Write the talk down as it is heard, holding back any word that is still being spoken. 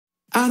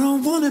I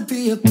don't wanna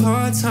be a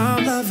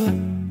part-time lover.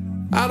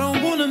 I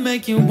don't wanna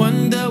make you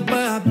wonder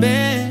where I've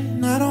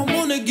been. I don't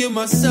wanna get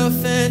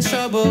myself in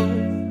trouble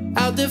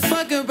out there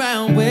fucking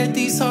around with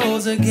these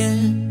hoes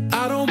again.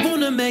 I don't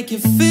wanna make you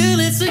feel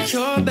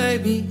insecure,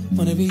 baby.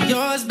 Wanna be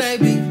yours,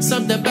 baby.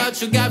 Something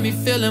about you got me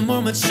feeling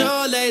more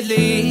mature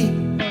lately.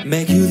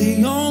 Make you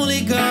the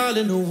only girl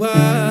in the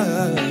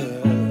world.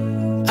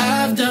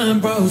 I've done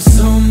broke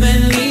so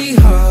many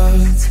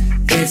hearts,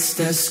 it's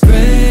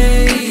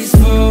disgraceful.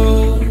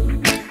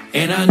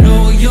 And I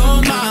know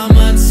your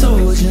mama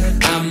told you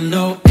I'm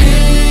no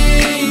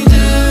angel,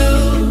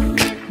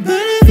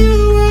 but if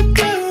you walk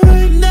out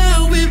right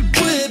now it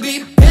would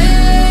be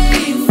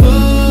painful.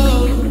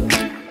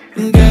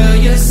 Girl,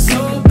 you're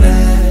so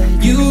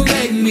bad, you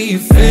make me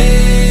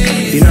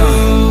faithful. You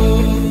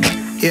know,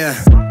 yeah,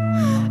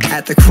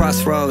 at the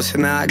crossroads,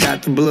 and now I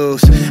got the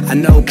blues. I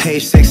know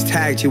page 6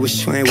 tagged you,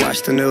 wish you ain't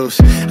watched the news.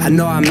 I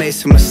know I made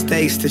some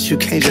mistakes that you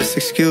can't just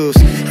excuse.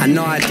 I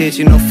know I did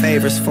you no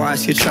favors as far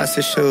as your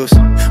trusted shoes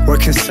were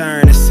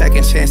concerned, and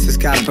second chances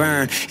got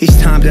burned. Each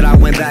time that I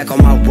went back on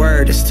my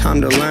word, it's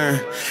time to learn.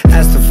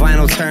 As the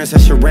vinyl turns,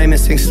 as your Raymond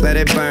sings, let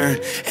it burn.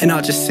 And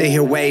I'll just sit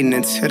here waiting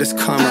until this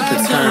karma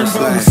returns.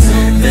 Like, so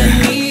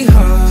many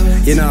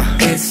hearts, you know,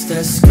 it's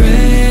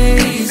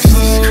disgraceful.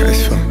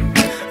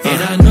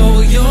 And I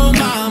know your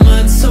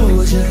mama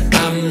told you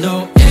I'm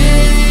no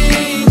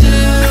angel.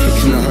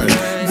 You know it,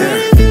 yeah.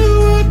 If you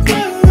walk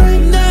out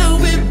right now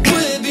it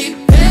would be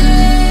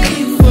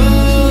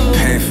painful.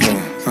 Painful,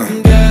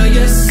 Girl,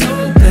 you're so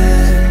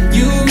bad,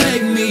 you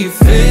make me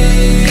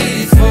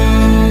faithful.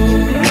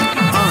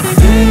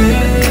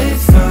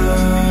 Faithful.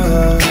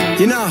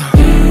 You know,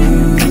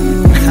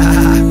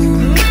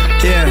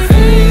 yeah.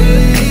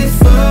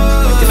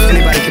 If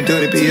anybody could do it,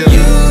 it'd be you.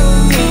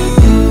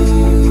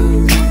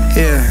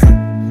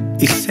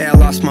 You say I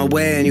lost my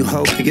way and you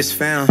hope it gets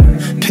found.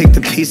 Pick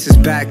the pieces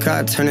back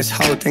up, turn this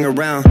whole thing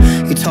around.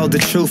 You told the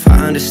truth,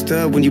 I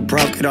understood when you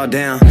broke it all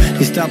down.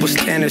 These double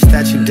standards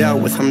that you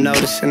dealt with, I'm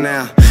noticing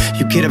now.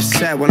 You get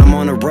upset when I'm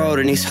on the road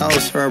and these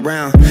hoes are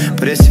around.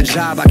 But it's a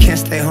job, I can't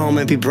stay home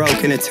and be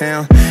broke in the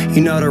town.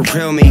 You know the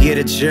real me, get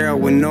a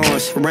Gerald when no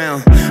one's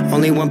around.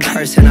 Only one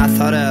person I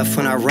thought of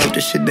when I wrote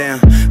this shit down.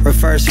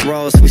 Reverse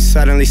roles, we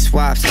suddenly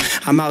swapped.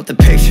 I'm out the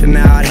picture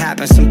now, it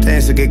happens, some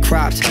things will get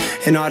cropped.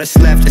 And all that's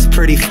left is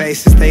pretty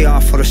faces, they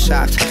all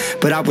photoshopped.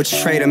 But I would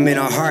trade them in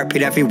a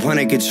heartbeat, every one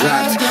to get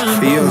dropped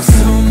for you.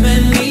 So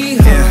many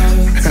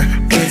hearts,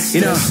 it's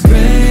you know,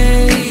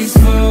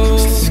 disgraceful.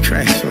 it's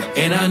disgraceful.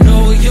 And I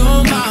know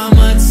your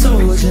mama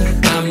told you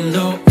I'm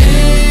no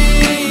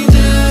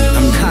angel.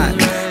 I'm not,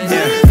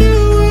 yeah. If you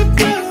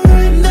walk out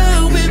right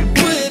now it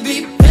would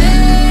be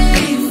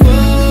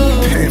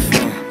painful.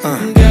 Painful,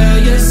 Girl,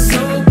 you're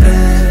so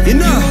bad, you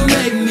know, you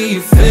make me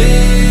faithful.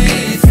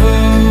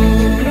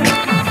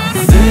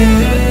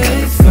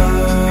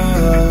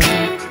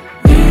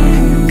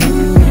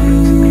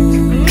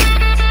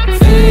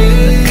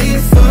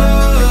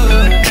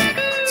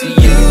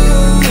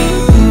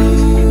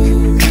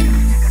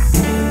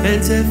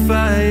 If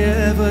I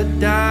ever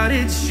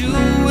doubted you,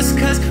 it's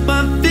cause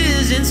my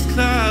vision's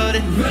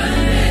clouded.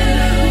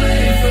 Running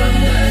away from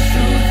the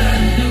truth I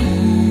knew.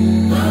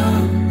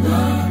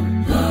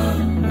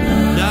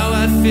 Now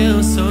I feel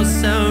so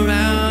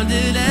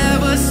surrounded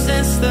ever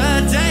since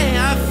the day I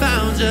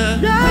found you.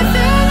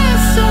 Nothing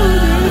else on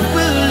earth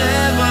will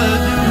ever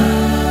do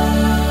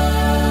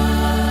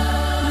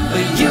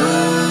but you.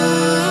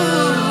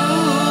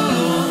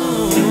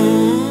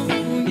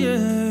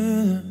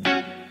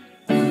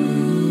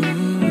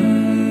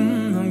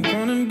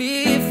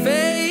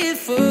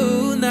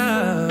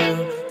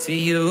 To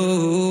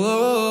you,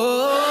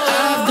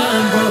 I've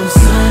done broke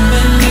so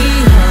many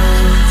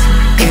hearts,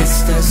 it's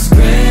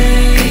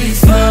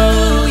disgraceful,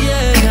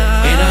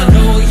 yeah. And I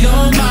know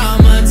your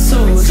mama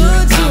told you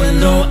I'm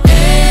no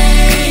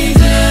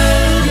angel,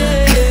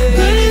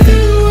 but if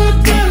you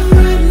walk out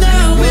right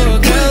now it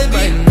would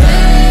be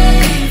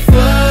painful.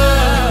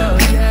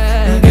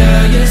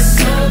 Girl, you're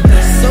so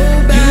bad,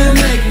 you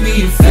make me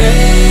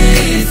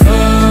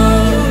faithful.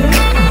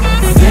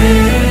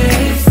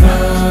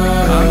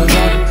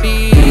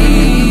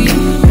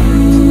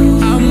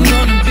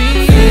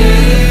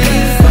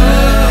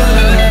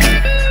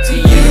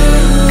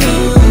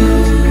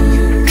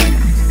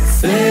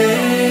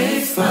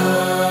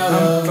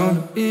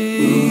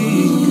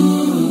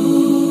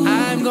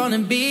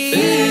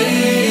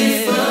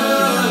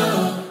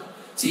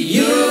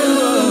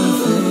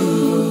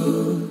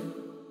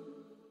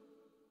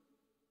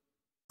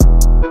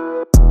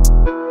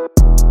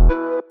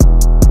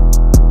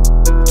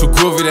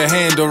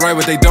 Right,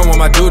 what they don't want,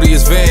 my duty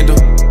is vandal.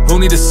 Who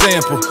need a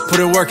sample? Put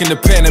in work in the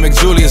pandemic,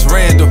 Julius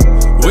Randle.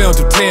 We don't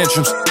do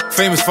tantrums.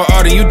 Famous for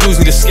art and you dudes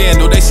need a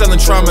scandal. They selling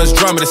trauma as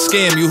drama to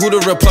scam you. Who the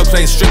real plug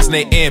playing strings and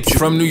they amp you?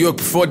 From New York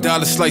before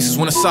dollar slices,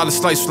 when a solid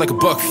slice was like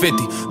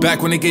 $1.50.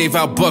 Back when they gave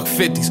out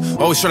 $1.50s.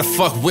 Always try to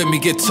fuck with me,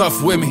 get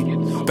tough with me.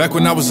 Back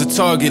when I was a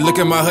target, look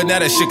at my hood, now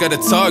that shit got a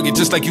target.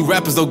 Just like you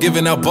rappers though,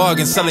 giving out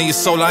bargains, selling your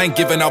soul, I ain't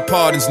giving out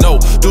pardons. No,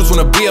 dudes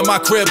wanna be in my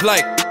crib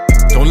like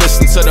Don't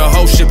listen to the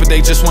whole shit, but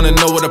they just wanna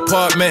know what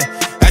apartment.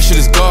 That shit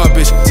is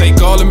garbage.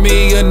 Take all of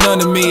me or none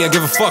of me. I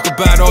give a fuck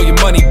about all your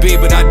money, B,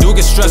 but I do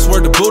get stressed.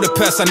 Word to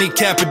Budapest, I need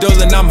capital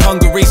and I'm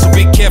hungry. So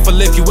be careful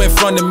if you in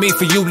front of me,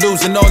 for you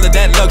losing all of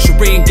that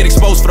luxury and get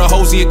exposed for the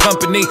hoes in your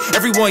company.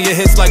 Everyone you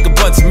hit's like a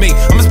blunt to me.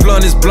 I'm as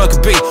blunt as blunt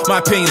could be. My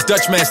opinion's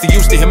Dutch master.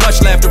 Used to hear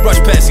much laughter rush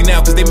past you now,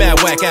 cause they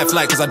mad whack act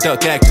like, cause I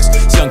duck actors.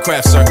 It's young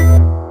craft, sir.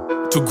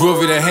 Too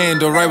groovy to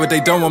handle, right what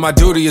they don't want, my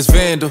duty is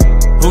vandal.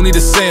 Who need a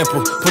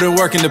sample? Put in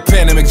work in the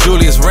pen and make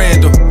Julius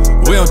Randle.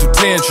 We don't do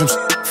tantrums,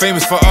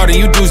 famous for art and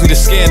you dudes need a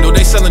scandal.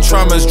 They selling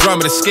trauma as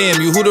drama to scam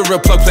you. Who the real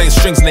plug playing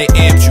strings and they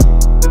amped you?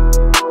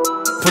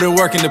 Put in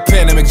work in the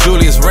pen and make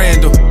Julius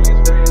Randle.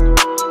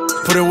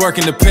 Put in work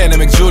in the pen and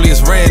make Julius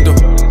Randle.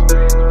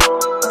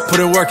 Put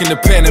in work in the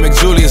pen and make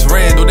Julius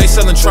Randle. They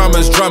selling trauma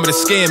as drama to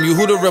scam you.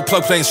 Who the real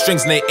plug playing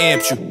strings and they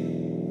amped you?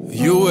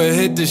 You would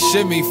hit the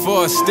shimmy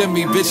for a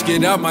stimmy, bitch,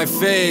 get out my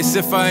face.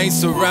 If I ain't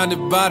surrounded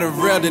by the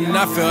real, then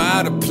I feel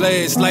out of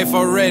place. Life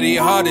already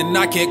hard and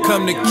I can't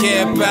come to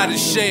camp out of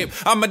shape.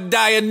 I'ma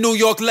die a New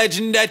York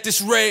legend at this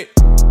rate.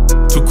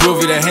 Too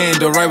groovy to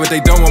handle, right what they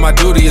don't want, my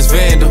duty is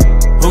vandal.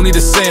 Who need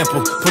a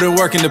sample? Put in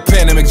work in the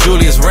pen and make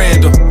Julius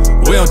Randle.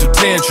 We don't do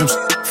tantrums,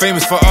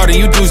 famous for art and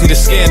you dudes need a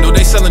scandal.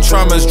 They selling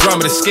trauma as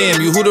drama to scam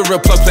you. Who the real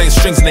plug playing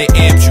strings and they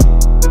amped you?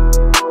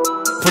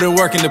 Put in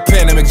work in the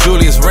pen and make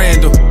Julius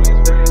Randle.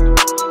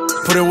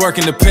 Put in work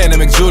in the pen and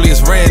make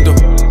Julius Randle.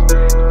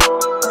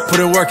 Put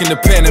in work in the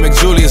pen and make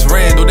Julius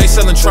Randle. They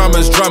selling trauma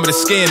as drama to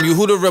scam you.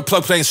 Who the real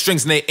plug playing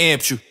strings and they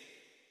amped you?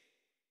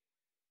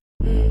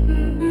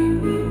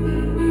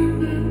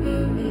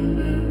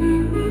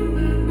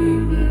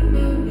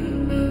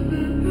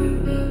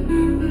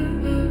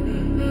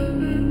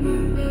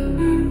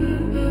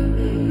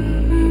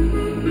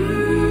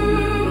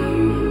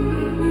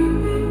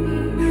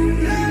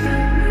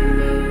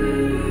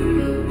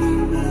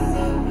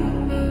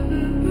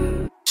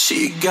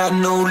 Got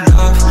no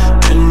love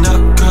in the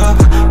cup,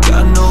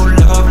 got no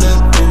love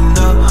left in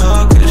the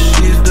heart. Cause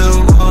she's the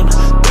one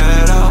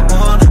that I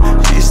want.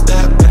 She's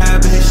that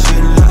bad bitch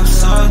in love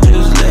song.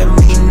 Just let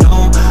me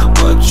know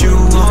what you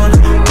want.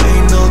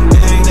 Ain't no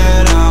thing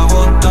that I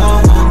want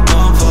done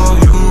for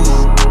you.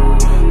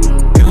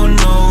 You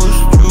know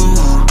it's true.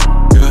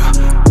 Yeah.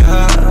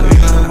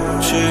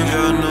 She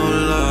got no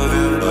love,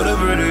 yeah. All the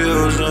pretty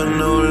hoes got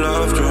no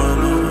love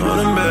drama. All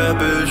them bad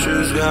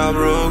bitches got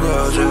broke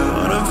hearts,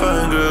 yeah. All them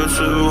fine girls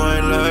too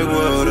ain't like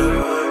water,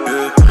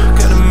 yeah.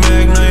 Got a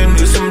mag, now you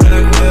need some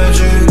black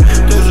magic.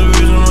 There's a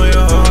reason why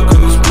your heart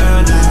goes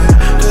panic.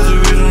 There's a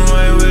reason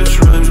why your wish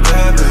runs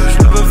bad, bitch.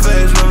 Love her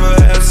face, love her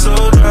ass, so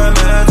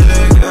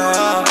dramatic,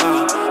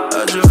 yeah.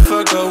 I just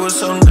fuck up with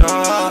some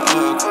dog.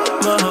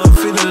 My heart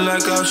feeling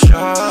like I'm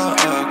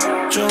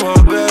shocked. You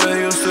are better,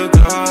 you still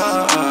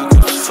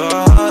got it's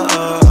far.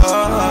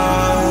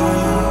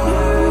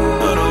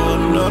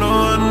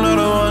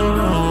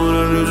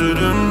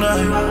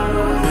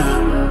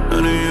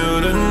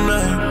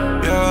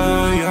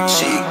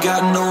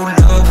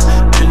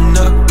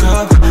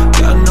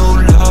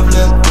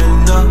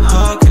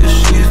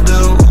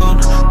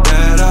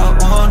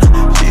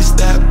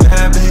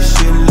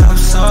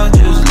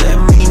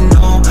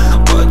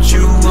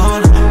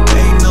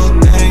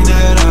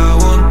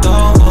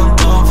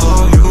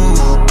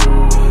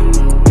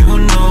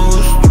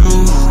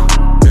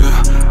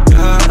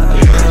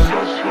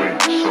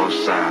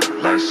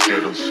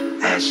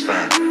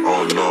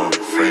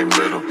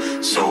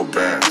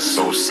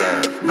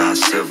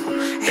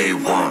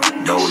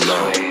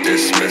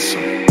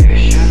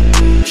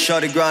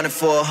 Shorty grinding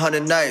for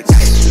 100 nights.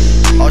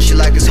 All she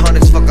like is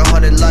hundreds, fuck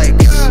 100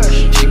 likes.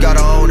 She got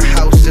her own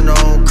house and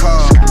her own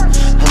car.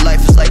 Her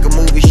life is like a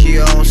movie, she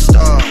her own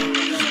star.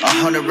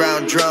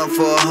 100-round drum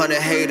for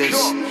 100 haters.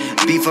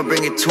 Beef, I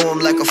bring it to him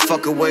like a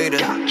fucking waiter.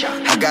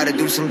 I gotta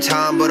do some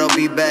time, but I'll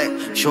be back.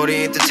 Shorty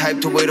ain't the type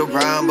to wait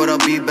around, but I'll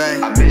be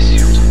back. I miss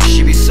you.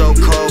 She be so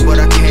cold, but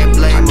I can't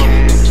blame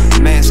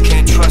her. Mans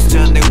can't trust her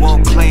and they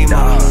won't claim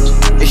her.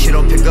 If she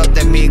don't pick up,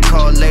 that mean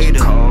call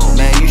later.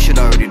 Man, you should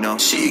already know.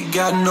 She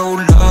got no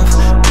love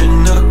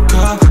in the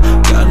cup,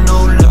 got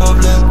no love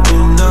left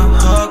in the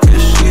heart.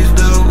 Cause she's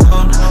the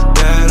one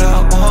that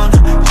I want.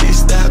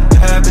 She's that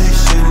bad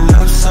bitch in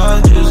love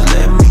song. Just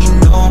let me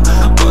know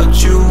what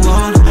you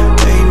want.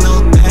 Ain't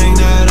no thing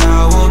that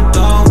I want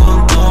done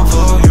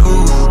for you.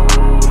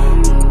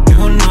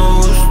 You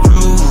know it's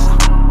true.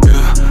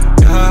 Yeah.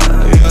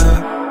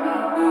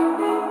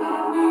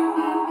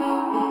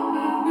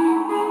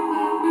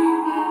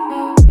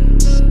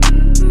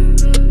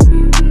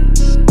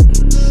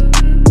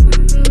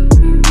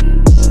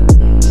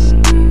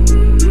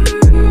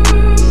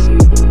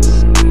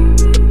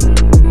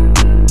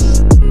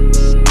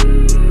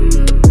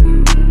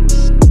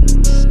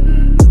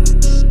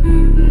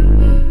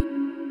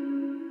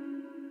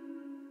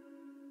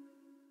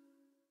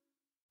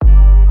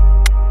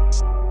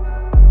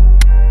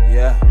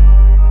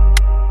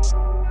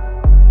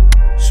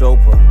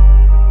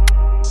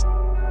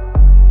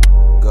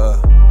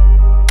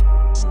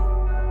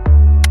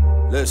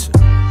 Listen.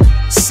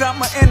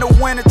 Summer in the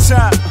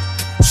wintertime,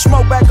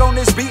 Smoke back on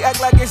this beat,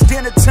 act like it's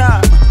dinner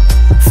time.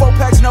 4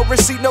 packs, no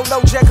receipt, no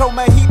low jack on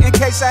my heat in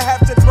case I have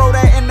to throw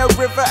that in the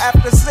river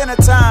after center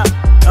time.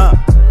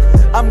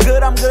 I'm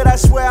good, I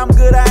swear I'm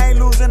good, I ain't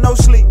losing no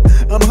sleep.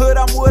 I'm hood,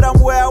 I'm wood,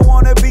 I'm where I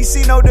wanna be,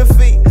 see no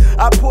defeat.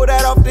 I pull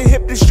that off the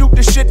hip to shoot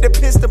the shit that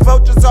piss the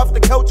vultures off the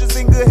coaches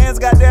in good hands.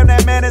 Goddamn,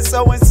 that man is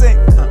so in sync.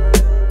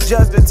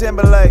 Justin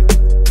Timberlake,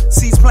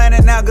 seeds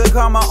planted now, good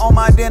karma on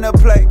my dinner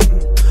plate.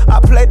 I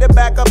played the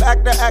backup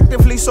actor,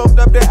 actively soaked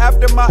up the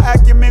after my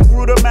acumen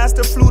grew the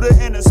master flew to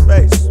inner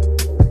space.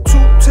 2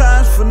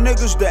 times for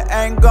niggas that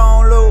ain't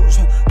gon' lose.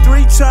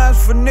 3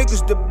 times for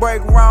niggas that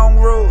break wrong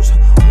rules.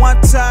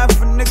 1 time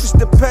for niggas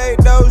that pay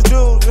those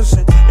dues.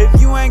 Listen,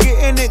 if you ain't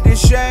getting it, then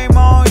shame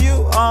on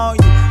you, on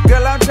you.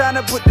 Girl, I'm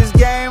tryna put this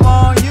game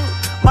on you.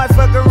 Might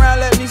fuck around,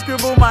 let me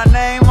scribble my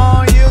name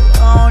on you,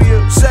 on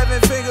you. 7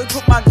 figures,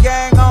 put my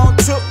gang on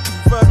 2.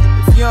 Fuck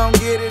it, if you don't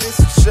get it, it's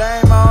a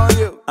shame on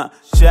you.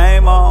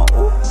 Shame on,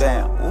 ooh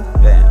damn,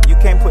 you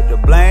can't put the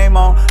blame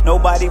on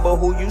nobody but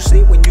who you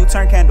see when you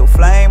turn candle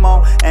flame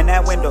on. And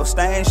that window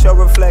stain show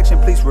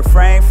reflection, please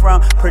refrain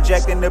from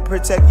projecting to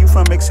protect you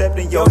from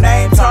accepting your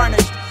name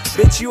tarnished.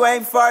 Bitch, you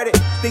ain't farted.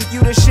 Think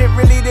you the shit,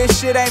 really this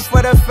shit ain't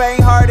for the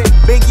faint-hearted.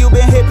 Think you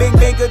been hit,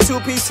 big a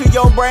 2-piece to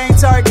your brain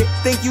target.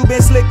 Think you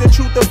been slick, the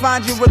truth to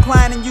find you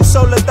reclining, you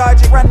so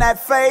lethargic. Run that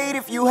fade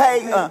if you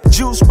hate,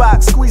 juice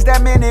box, squeeze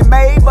that minute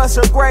made, bust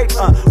a grape,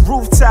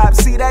 rooftop,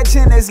 see that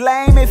chin is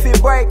lame if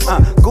it break,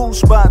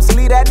 goosebumps,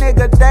 leave that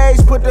nigga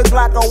days, put the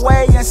Glock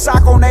away and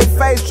sock on they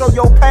face, show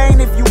your pain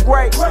if you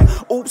great,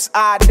 oops,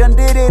 I done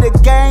did it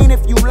again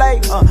if you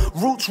late,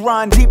 roots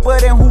run deeper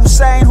than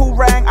Hussein, who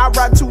rang, I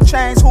rock 2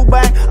 chains, who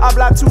bang, I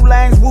block 2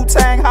 lanes,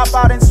 Wu-Tang, hop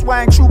out and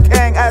swang, true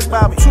king, ask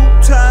about me. 2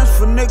 times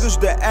for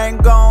niggas that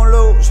ain't gon'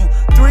 lose.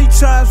 3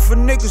 times for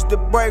niggas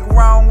that break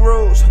wrong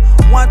rules.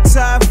 1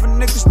 time for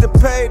niggas that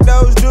pay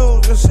those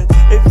dues. Listen,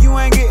 if you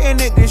ain't getting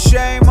it, then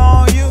shame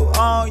on you,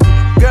 on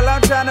you. Girl,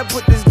 I'm tryna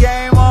put this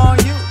game on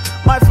you.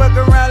 Might fuck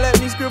around, let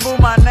me scribble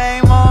my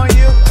name on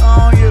you,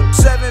 on you.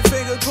 7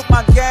 figures, put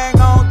my gang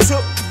on 2.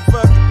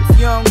 Fuck it, if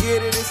you don't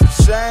get it, it's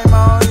a shame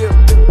on you.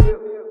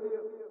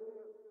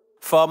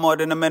 Far more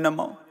than a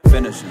minimum.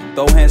 Finishing.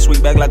 Throw hands,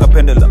 sweep back like a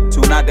pendulum.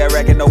 Tune out that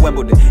racket, no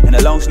Wimbledon. In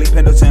a long sleep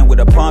Pendleton with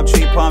a palm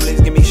tree, palm leaves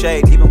give me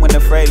shade. Even when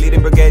afraid,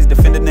 leading brigades,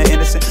 defending the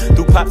innocent.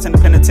 Threw pops in the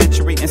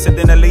penitentiary.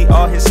 Incidentally,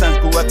 all his sons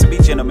grew up to be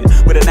gentlemen.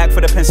 With a knack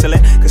for the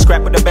penciling, could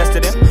scrap with the best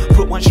of them.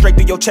 Put one straight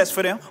through your chest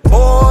for them.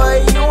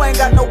 Boy, you ain't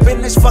got no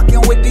business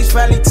fucking with these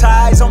family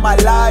ties. On my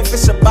life,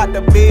 it's about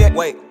the bed.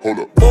 Wait, hold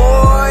up.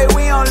 Boy,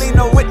 we don't leave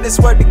no witness.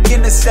 Word to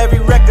Guinness. Every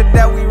record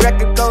that we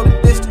record go the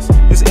distance.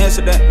 It's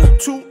incident.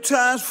 2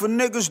 times for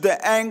niggas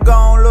that ain't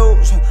gon'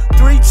 lose.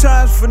 3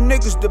 times for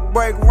niggas that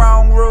break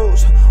wrong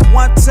rules.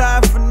 1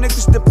 time for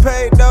niggas that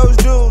pay those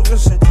dues.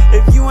 Listen,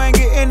 if you ain't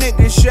getting it,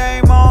 then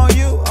shame on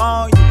you,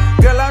 on you.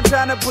 Girl, I'm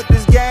tryna put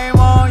this game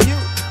on you.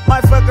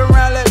 Might fuck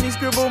around, let me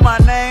scribble my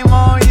name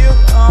on you,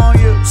 on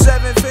you.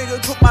 7 figures,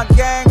 put my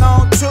gang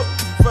on 2.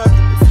 Fuck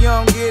it, if you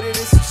don't get it,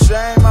 it's a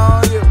shame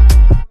on you.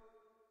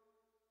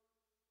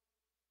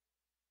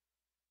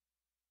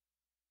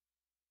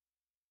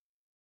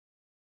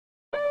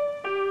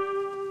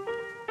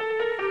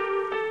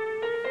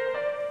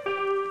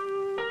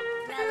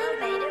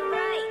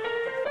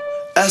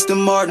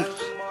 Aston Martin,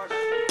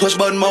 push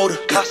button motor,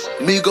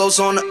 Migos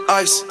on the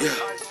ice,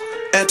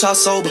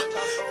 anti-sober,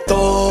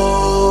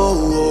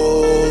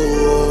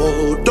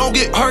 don't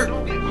get hurt,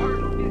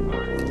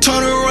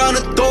 turn around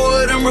and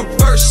throw it in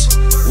reverse,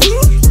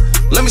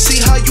 let me see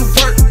how you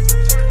work,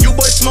 you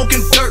boys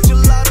smoking dirt,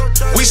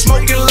 we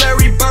smoking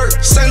Larry Bird,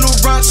 Saint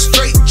Laurent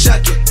straight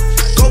jacket,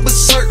 go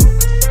berserk,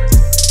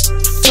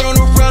 turn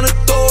around and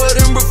throw it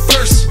in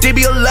reverse,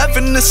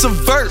 DB11 is a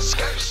verse,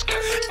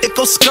 it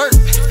goes skirt.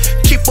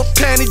 Keep a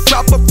panty,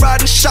 drop a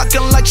riding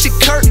shotgun like she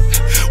Kurt.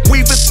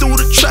 Weaving through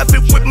the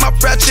traffic with my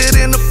ratchet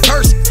in a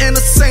purse. In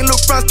a Saint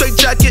Laurent straight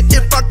jacket,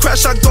 if I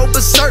crash I go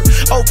berserk.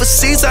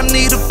 Overseas I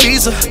need a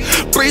visa,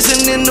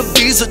 breezing in the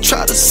visa.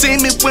 Try to see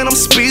me when I'm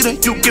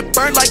speeding, you get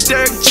burnt like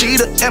Derek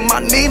Jeter. And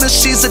my Nina,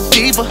 she's a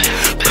diva,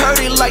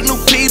 purdy like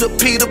Lupita.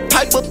 Peter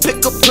Piper,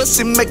 pick a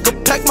pussy, make her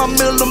pack my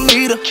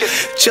millimeter.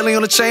 Chilling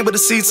on the chain but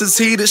the seats is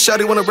heated.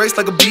 Shawty wanna race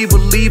like a beaver,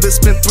 leave it.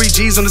 Spent 3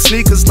 G's on the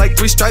sneakers, like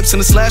 3 stripes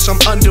in the slash, I'm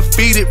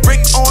undefeated.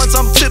 Rick Owens,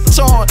 I'm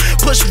tiptoeing,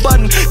 push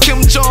button,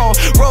 Kim Jong.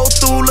 Roll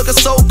through looking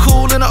so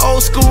cool in the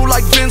old school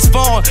like Vince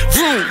Vaughn.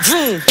 Vroom,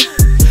 vroom.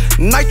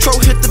 Nitro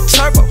hit the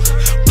turbo,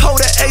 pull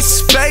the ace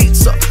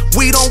spades up.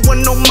 We don't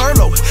want no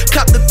Merlot.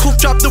 Cop the coupe,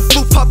 drop the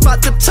roof, pop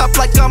out the top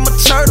like I'm a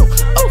turtle.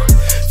 Ooh.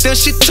 Then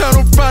she turn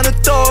around and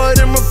throw it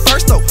in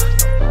reverse though.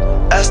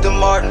 Aston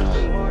Martin,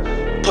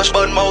 push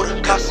button motor,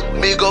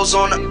 Migos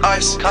on the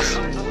ice,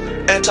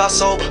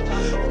 anti-sober,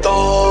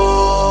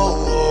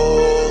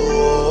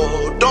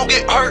 don't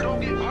get hurt.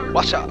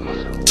 Watch out.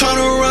 Turn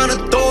around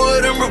and throw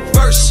it in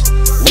reverse.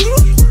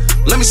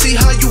 Let me see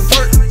how you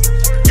work.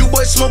 You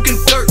boys smoking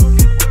dirt.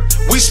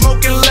 We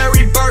smoking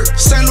Larry Bird.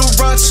 Saint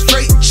Laurent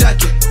straight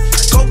jacket.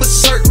 Go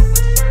berserk.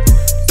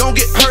 Don't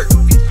get hurt.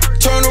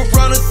 Turn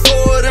around and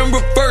throw it in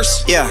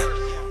reverse. Yeah.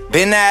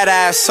 Bend that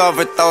ass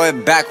over, throw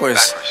it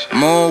backwards.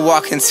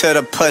 Moonwalking to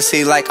the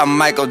pussy like I'm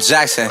Michael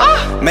Jackson.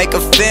 Make a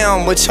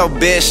film with your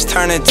bitch,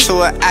 turn into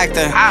an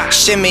actor.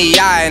 Shimmy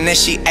eye and then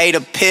she ate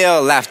a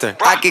pill after.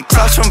 I get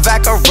clothes from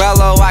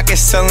Vaccarello, I get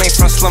ceilings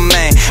from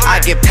Slimane.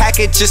 I get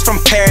packages from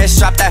Paris,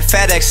 drop that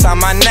FedEx on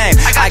my name.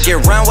 I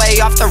get runway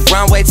off the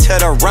runway to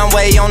the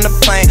runway on the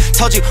plane.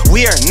 Told you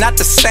we are not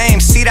the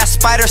same. See that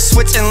spider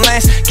switching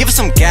lanes? Give us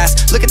some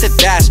gas, look at the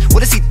dash.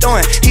 What is he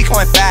doing? He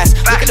going fast.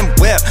 Look at him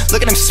whip,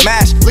 look at him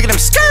smash. Look at him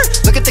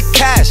skirt, look at the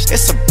cash.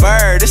 It's a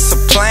bird, it's a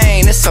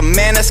plane, it's a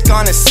man that's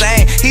gone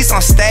insane. He's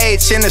on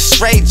stage in a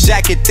straight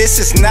jacket, this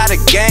is not a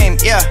game,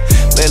 yeah.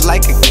 Lit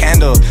like a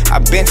candle,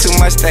 I've been too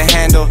much to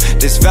handle.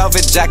 This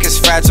velvet jacket's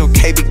fragile,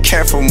 okay, be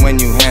careful when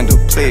you handle,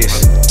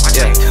 please,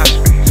 yeah.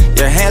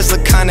 Your hands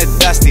look kinda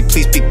dusty,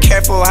 please be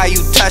careful how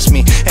you touch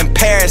me. In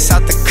Paris,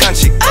 out the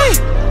country, ay!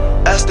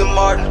 Aston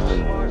Martin,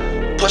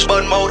 push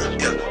button motor,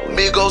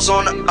 Migos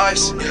on the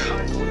ice,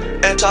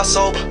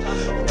 anti-sober.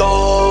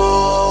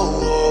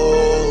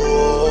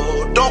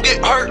 Don't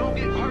get hurt.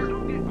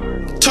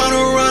 Turn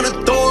around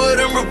and throw it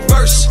in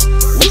reverse.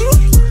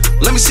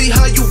 Let me see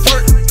how you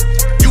work.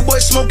 You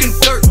boys smoking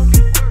dirt.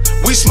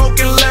 We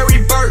smoking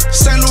Larry Bird.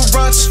 Saint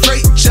Laurent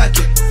straight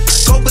jacket.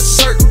 Go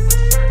berserk.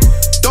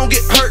 Don't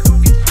get hurt.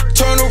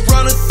 Turn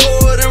around and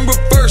throw it in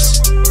reverse.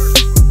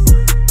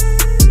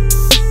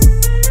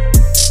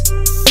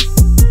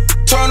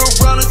 Turn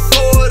around and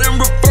throw it in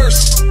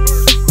reverse.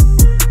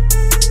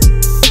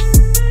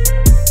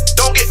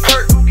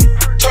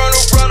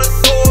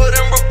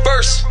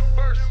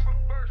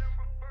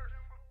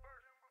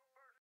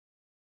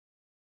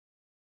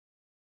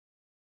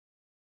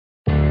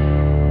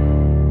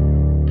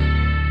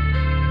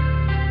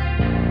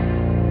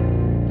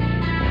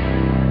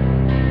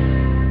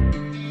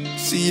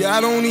 See,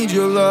 I don't need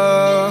your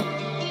love.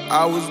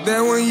 I was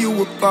there when you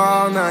were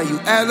far. Now you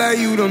act like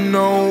you don't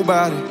know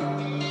about it.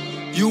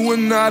 You were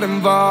not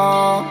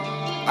involved.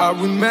 I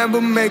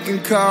remember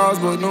making calls,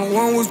 but no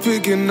one was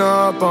picking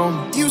up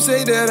on me. You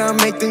say that I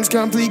make things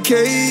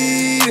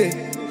complicated.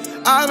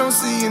 I don't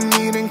see you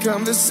needing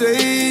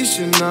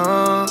conversation,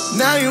 no.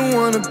 Now you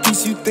want a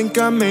piece, you think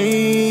I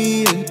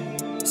made it.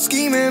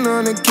 Scheming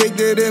on a cake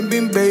that ain't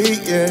been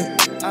baked yet.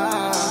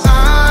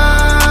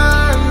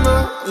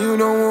 You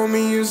don't want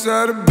me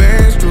inside a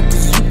band stroke,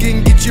 cause you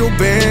can get your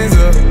bands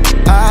up.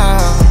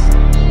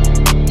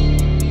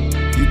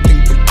 You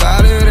think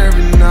about it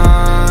every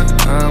night,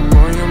 I'm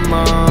on your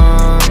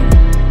mind.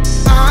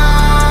 I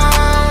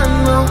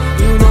know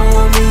you don't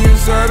want me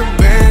inside a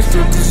band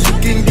stroke, cause you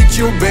can get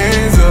your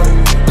bands up.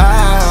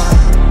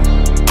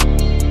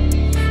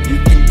 You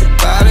think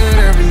about it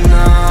every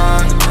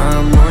night,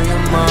 I'm on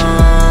your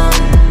mind,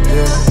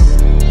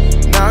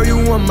 yeah. Now you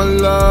want my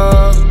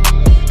love.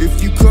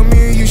 If you come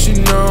here, you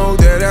should know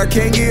that I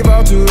can't give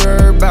out to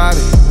everybody.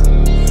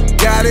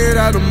 Got it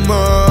out of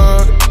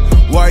mud.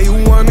 Why you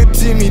wanna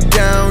tear me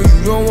down?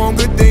 You don't want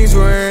good things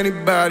for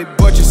anybody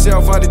but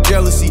yourself out of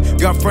jealousy.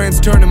 Got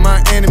friends turning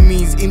my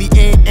enemies. In the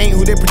end, ain't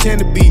who they pretend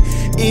to be.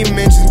 In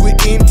mentions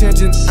with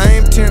intentions. I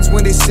am tense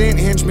when they send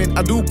henchmen.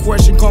 I do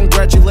question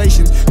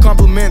congratulations,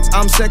 compliments.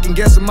 I'm second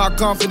guessing my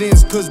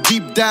confidence, cause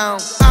deep down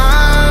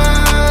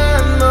I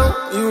know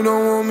you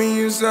don't want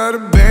me inside a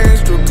band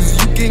stroke, cause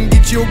you can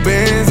get your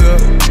bands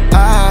up.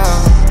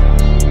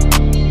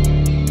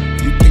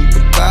 You think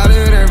about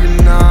it every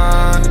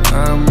night,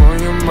 I'm on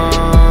your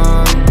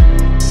mind.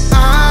 I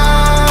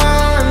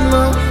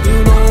know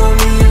you don't want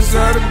me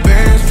inside a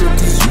band stroke,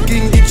 cause you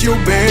can get your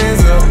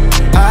bands up.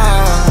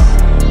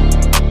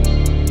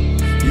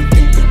 You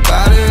think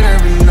about it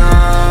every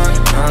night,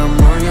 I'm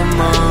on your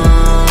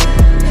mind.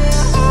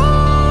 I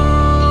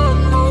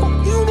know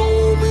you don't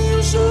want me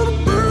inside a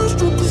band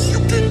stroke, cause you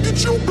can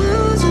get your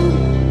bands up.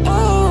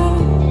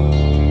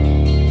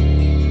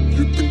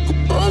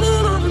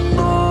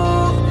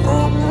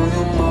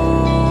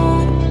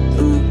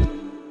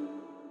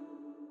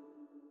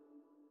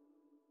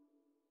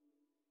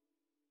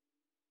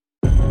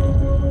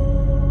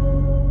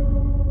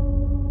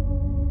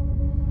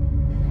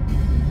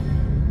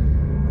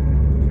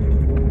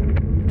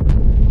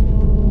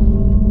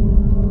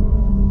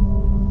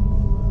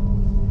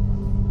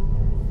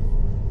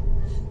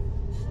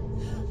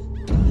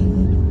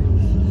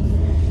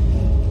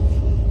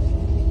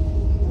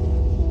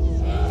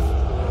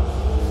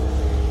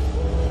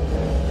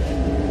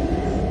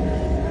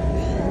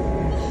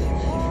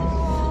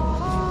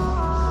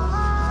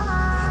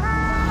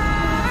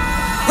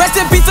 Rest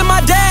in peace to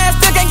my dad,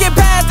 still can't get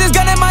past this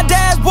gun in my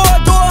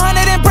dashboard. Do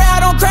 100 and pray I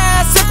don't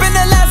crash. Sipping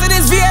the last of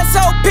this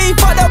VSOP,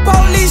 fuck the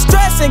police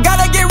stressing.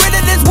 Gotta get rid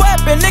of this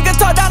weapon. Niggas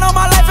talk down on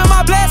my life and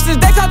my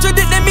blessings. They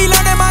contradicted me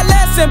learning my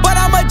lesson, but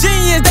I'm a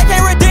genius, they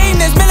can't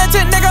redeem this.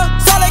 Militant nigga,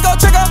 so they go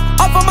trigger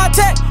off of my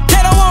tech. They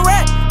don't want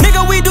rap,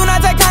 nigga, we do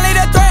not take kindly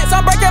to threats.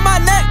 I'm breaking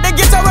my neck, they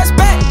get some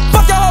respect.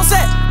 Fuck your whole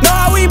set, know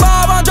how we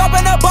bob. I'm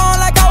dropping a bomb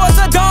like I was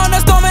a dawn. A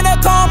storm in the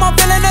calm, I'm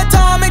feeling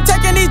atomic.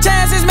 Taking these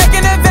chances,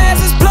 making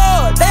advances,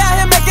 blood. They out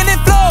here making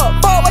it flood.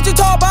 Fuck what you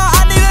talk about,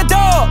 I need a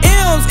dog.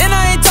 M's, and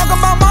I ain't talking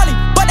about Molly,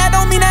 but that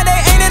don't mean that they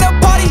ain't at a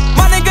party.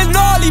 My niggas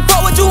gnarly,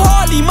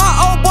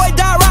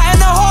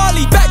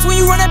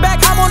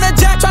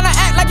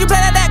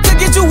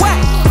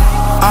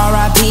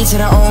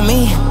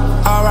 me?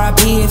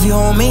 R.I.P. if you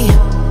own me.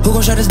 Who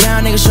gon' shut us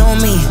down, nigga, show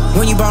me.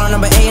 When you ballin'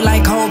 number 8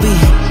 like Kobe.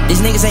 These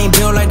niggas ain't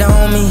built like the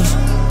homies.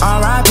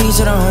 R.I.P.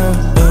 to the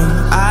homie.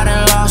 I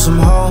done lost some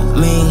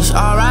homies.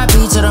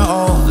 R.I.P. to the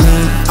old me.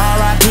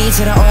 R.I.P.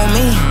 to the old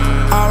me.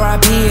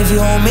 R.I.P. if you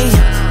own me.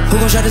 Who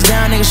gon' shut us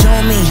down, nigga, show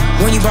me.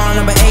 When you ballin'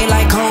 number 8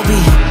 like Kobe.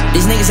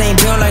 These niggas ain't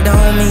built like the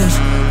homies.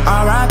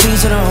 R.I.P.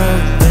 to the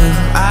homie.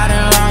 I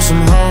done lost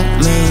some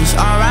homies.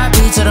 R.I.P.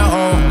 to the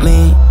old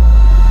me.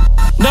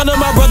 None of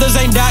my brothers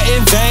ain't die in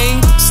vain.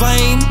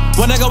 Slain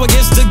when I go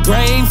against the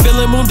grain.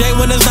 Feeling mundane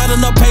when there's not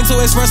enough pain to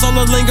express all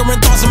the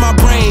lingering thoughts in my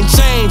brain.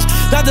 Change,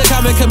 not the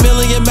common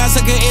chameleon.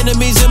 Massacre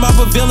enemies in my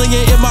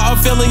pavilion. In my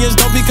affiliates,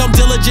 don't become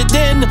diligent.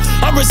 Then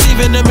I'm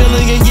receiving a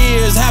million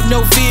years. Have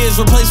no fears,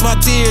 replace my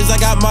tears. I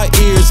got my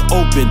ears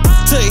open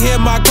to hear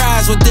my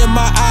cries within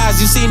my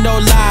eyes. You see no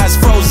lies,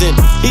 frozen.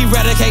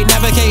 Eradicate,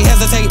 navigate,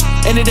 hesitate.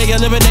 Any day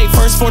eliminate.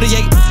 First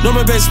 48.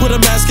 Norman Bates with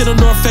a mask in a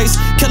North Face.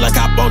 Killer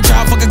cop on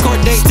trial, fucking court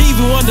date.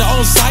 Stevie Wonder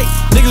on sight.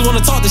 Niggas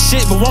wanna talk the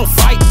shit but won't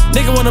fight.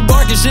 Nigga wanna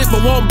bark and shit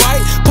but won't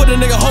bite. Put a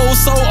nigga whole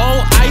soul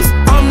on ice.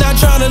 I'm not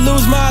trying to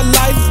lose my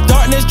life.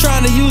 Darkness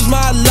trying to use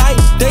my light.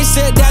 They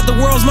said that the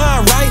world's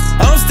mine, right?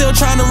 I'm still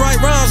trying to write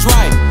rhymes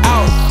right.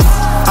 Out.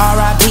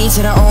 R.I.P.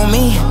 to the old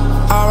me.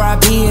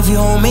 R.I.P. if you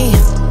own me.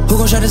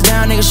 Who gon' shut us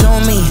down, nigga, show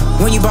me.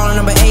 When you ballin'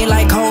 number 8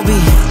 like Kobe.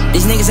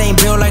 These niggas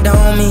ain't built like the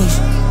homies.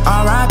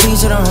 R.I.P.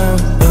 to the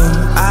homie.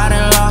 I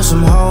done lost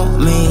some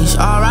homies.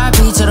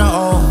 R.I.P. to the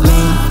old me.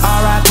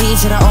 R.I.P.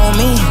 to the old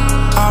me.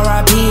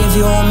 R.I.P. if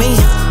you own me.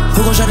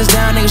 Who gon' shut us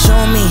down, nigga,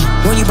 show me.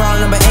 When you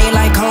ballin' number 8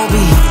 like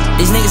Kobe.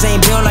 These niggas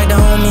ain't built like the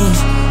homies.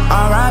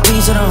 R.I.P.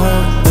 to the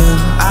homie.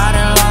 I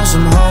done lost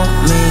some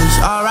homies.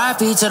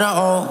 R.I.P. to the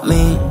old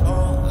me.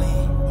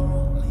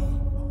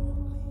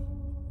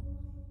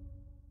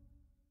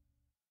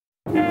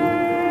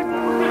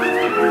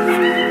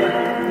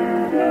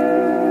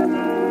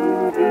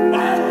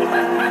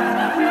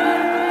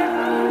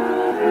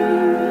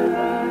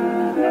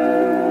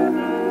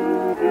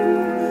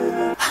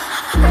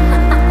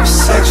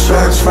 Sex,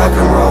 drugs, rock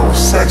and roll.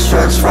 Sex,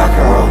 drugs, rock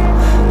and roll.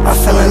 I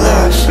fell in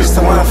love, she's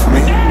the one for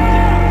me.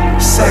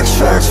 Sex,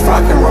 drugs,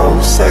 rock and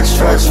roll. Sex,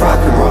 drugs, rock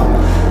and roll.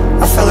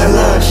 I fell in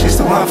love, she's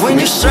the one for me. When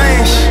you're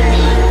strange,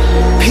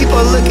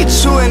 people look at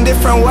you in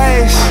different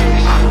ways.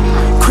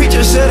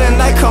 Creatures of the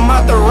night come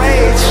out the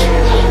rage.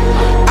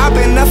 I've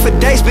been up for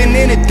days, been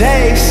in it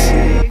days.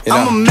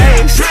 I'm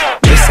amazed.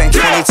 This ain't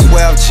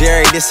 2012,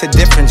 Jerry, this a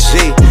different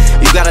G.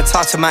 You gotta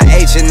talk to my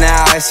agent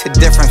now, it's a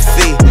different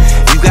fee.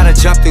 You gotta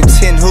jump through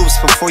 10 hoops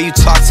before you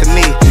talk to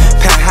me.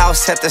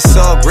 Penthouse at the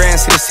Soul Grand,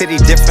 see the city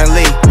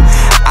differently.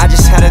 I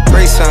just had a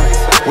threesome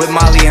with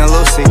Molly and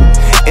Lucy.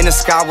 In the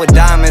sky with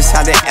diamonds,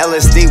 had the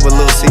LSD with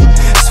Lucy.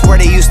 Swear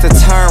they used to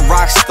turn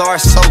rock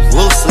stars so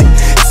loosely.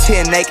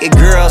 10 naked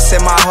girls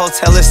in my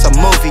hotel, it's a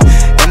movie.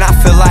 And I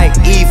feel like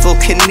Evil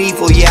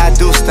Knievel, yeah I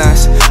do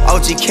stunts.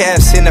 OG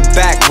Kev's in the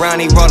background,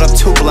 he rolled up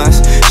 2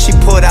 blunts. She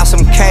pulled out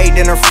some K,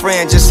 then her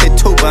friend just hit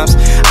 2 bumps.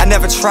 I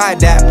never tried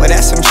that, but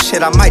that's some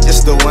shit I might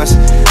just do once.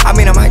 I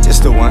mean I might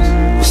just do once.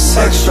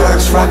 Sex,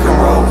 drugs, rock and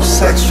roll.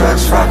 Sex,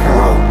 drugs, rock and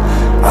roll.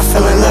 I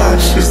fell in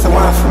love, she's the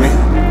one for me.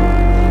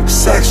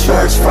 Sex,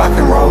 drugs, rock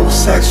and roll.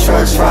 Sex,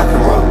 drugs, rock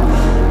and roll.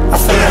 I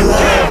fell in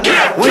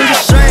love. When you're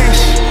strange,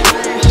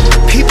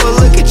 people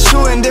look at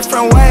you in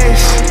different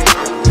ways.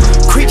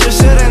 Creatures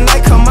of the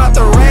night come out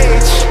the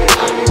rage.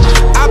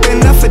 I've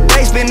been up for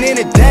days, been in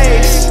it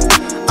days.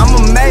 I'm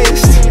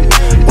amazed.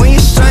 When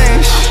you're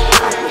strange,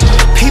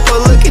 people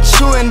look at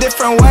you in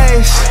different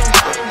ways.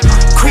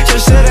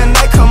 Creatures of the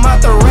night come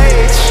out the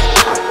rage.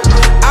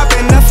 I've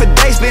been up for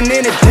days, been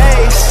in it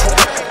days.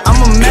 I'm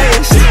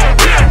amazed.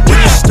 When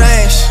you're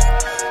strange,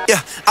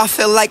 yeah, I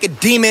feel like a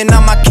demon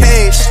on my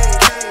cage.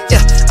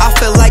 Yeah, I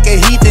feel like a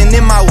heathen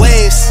in my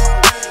ways.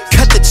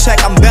 Cut the check,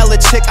 I'm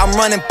Belichick, I'm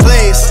running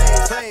plays.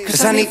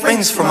 Cause I need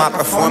rings for my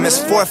performance.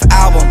 4th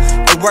album,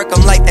 they work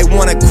them like they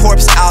want a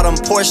corpse out. I'm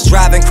Porsche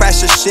driving,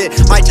 crash your shit,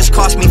 might just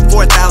cost me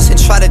 4,000.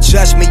 Try to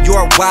judge me,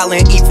 you're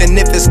wildin', even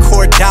if it's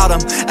core, doubt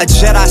him. A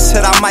Jedi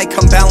said I might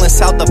come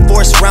balance out the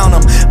force round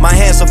him. My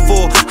hands are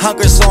full,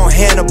 hunger's on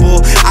Hannibal.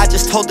 I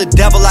just told the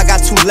devil I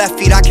got 2 left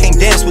feet, I can't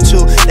dance with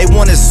you. They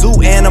want a zoo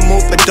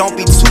animal, but don't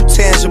be too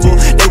tangible.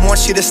 They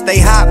want you to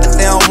stay hot, but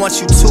they don't want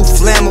you too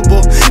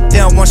flammable. They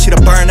don't want you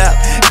to burn up,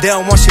 they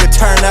don't want you to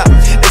turn up.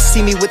 They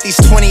see me with these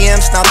 20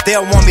 M's, now they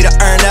don't want me to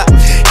earn up.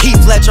 Heath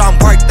Ledger, I'm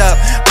worked up,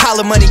 pile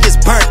of money gets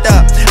burnt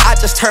up. I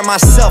just turn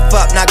myself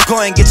up, now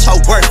go and get your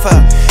worth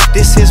up.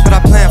 This is what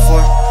I plan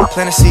for,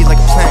 plant a seed like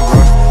a plant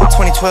grower.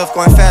 2012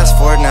 going fast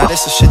forward, now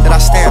this is shit that I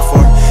stand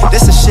for.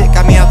 This is shit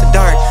got me out the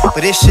dark,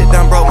 but this shit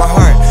done broke my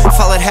heart.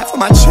 Followed half of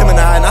my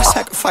Gemini and I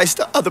sacrificed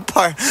the other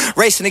part.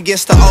 Racing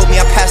against the old me,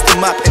 I passed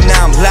them up and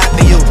now I'm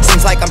lapping you.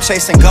 Seems like I'm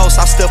chasing ghosts,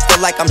 I still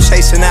feel like I'm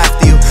chasing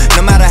after you.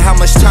 No matter how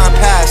much time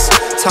passes,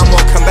 time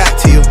won't come back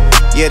to you.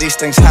 Yeah, these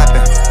things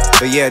happen,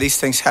 but yeah, these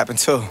things happen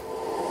too.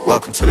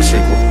 Welcome to the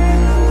sequel.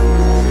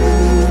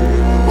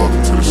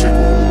 Welcome to the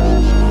sequel.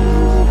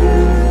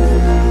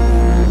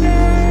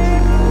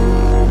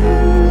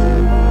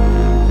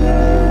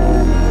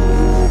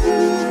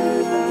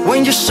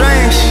 when you're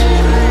strange.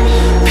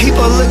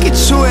 People look at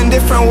you in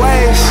different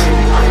ways.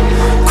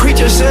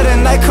 Creatures of the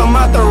night come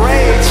out the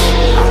rage.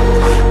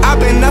 I've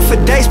been up for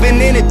days,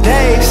 been in it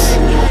days.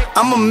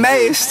 I'm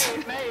amazed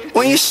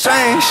when you're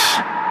strange.